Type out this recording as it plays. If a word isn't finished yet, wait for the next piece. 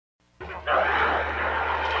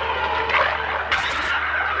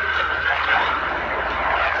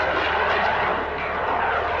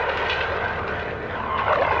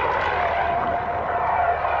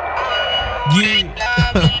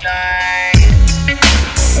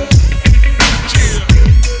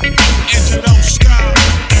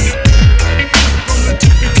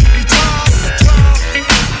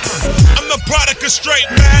straight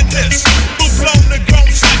madness. Full blown and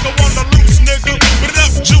grown psycho on the loose, nigga. With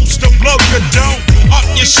enough juice to blow your dome off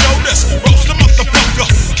your shoulders. Roast a motherfucker,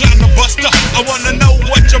 clown the buster. I wanna know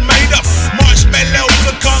what you're made of. Marshmallows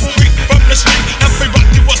or concrete from the street.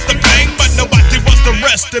 Everybody wants the pain, but nobody wants to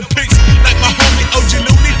rest in peace. Like my homie OG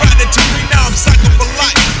Looney brought it to me. Now I'm psycho for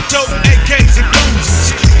life. Tote AKs and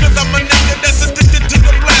Uzis. Cause I'm a nigga that's addicted to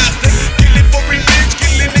the blasting. Killing for revenge,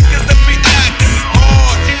 killing niggas that be acting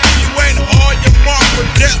hard. You ain't hard, you're marked for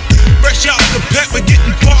death. Fresh out the pepper,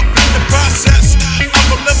 getting parked in the process of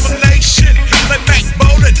elimination. Like Mac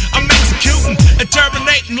Bowling, I'm executing and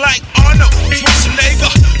terminating like Arnold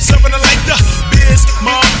Schwarzenegger. Serving a lighter, biz,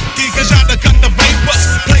 monkey, cause y'all done got the vapors.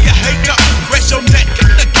 Play a hater, rest your neck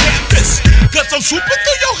on the campus. Cause I'm swooping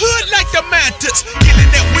through your hood like the mantis. Getting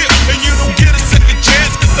that whip and you don't get a second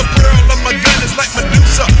chance. Cause the pearl of my gun is like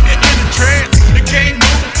Medusa. You're in a trance, you can't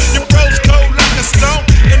move. Your bro's cold like a stone.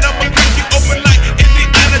 And I'ma break you open like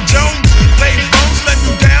Indiana Jones. Lay bones, let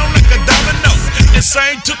you down like a domino.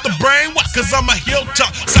 Insane to the brain, why? Cause I'm a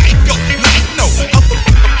hilltop psycho. Like no other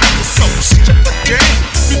motherfucker, so shut up the game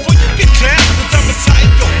before you get clapped. Cause I'm a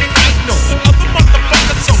psycho. Like no other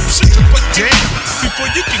motherfucker, so shut up the game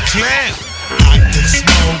before you get clapped. I can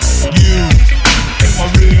smoke you if I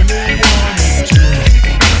really wanted to.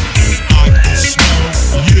 I can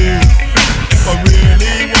smoke you if I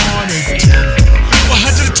really wanted to.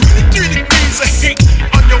 123 degrees of heat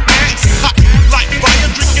on your ass, hot like fire,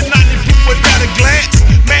 drinking 90 proof without a glass.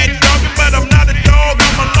 Mad dogging, but I'm not a dog.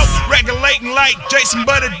 I'm a low, regulating like Jason,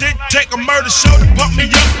 but it did take a murder show to pump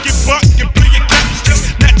me up. Get buck, get play your caps,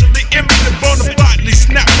 just naturally in me. The bone of body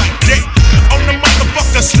snap like that. On the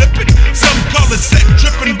motherfucker slipping. Some call it set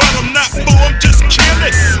tripping, but I'm not fool, I'm just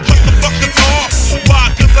killing. What the fuck is off?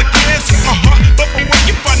 Why? Cause I can't see my heart. But for when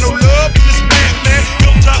you find no love in this man,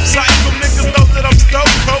 hilltop psycho niggas know that I'm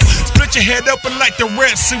stone cold. Split your head open like the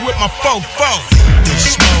Red Sea with my fofo. To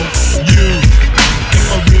smoke you if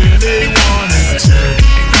I really wanted to.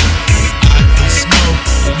 I can smoke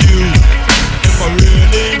you if I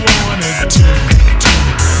really wanted to.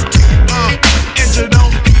 And you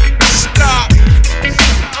don't stop.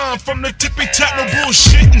 From the tippy top, no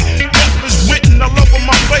bullshitting. Death is written all over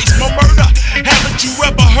my face, my murder. Haven't you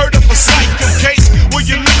ever heard of a psycho case where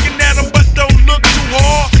you're looking at them but don't look too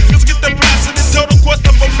hard? Cause get the blasting in total quest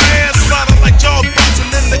of a manslaughter like Charles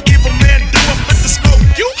Bronson and the evil man do. I'm fit to smoke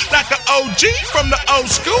you like an OG from the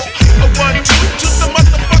old school. A 1-2 to the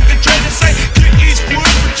motherfucking train and say Clint Eastwood,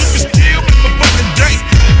 but you can still make my fucking day.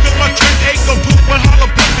 Cause my train ain't gon' poop one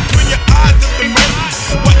hollow point between your eyes at the murder.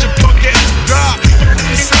 Watch your punk ass die.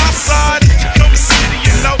 Southside, Tacoma City,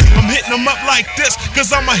 you know I'm hitting them up like this,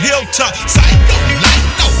 cause I'm a hilltop psycho. Like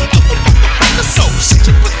no other motherfucker, so shut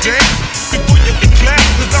your butt down before you get clapped.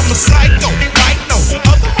 Cause I'm a psycho. Like no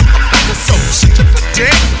other motherfucker, so shut your butt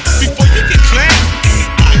down before you get clapped.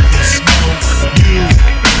 I can smoke you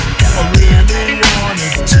if I really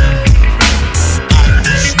wanted to. I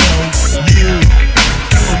can smoke you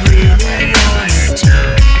if I really wanted to.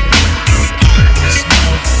 I can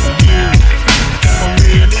smoke you.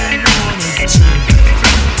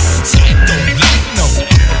 Psycho, like no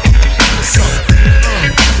so,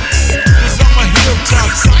 cause I'm a hilltop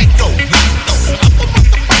psycho, like no other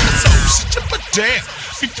motherfucker, so shut your butt down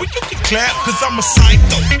before you get clapped, cause I'm a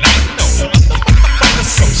psycho, like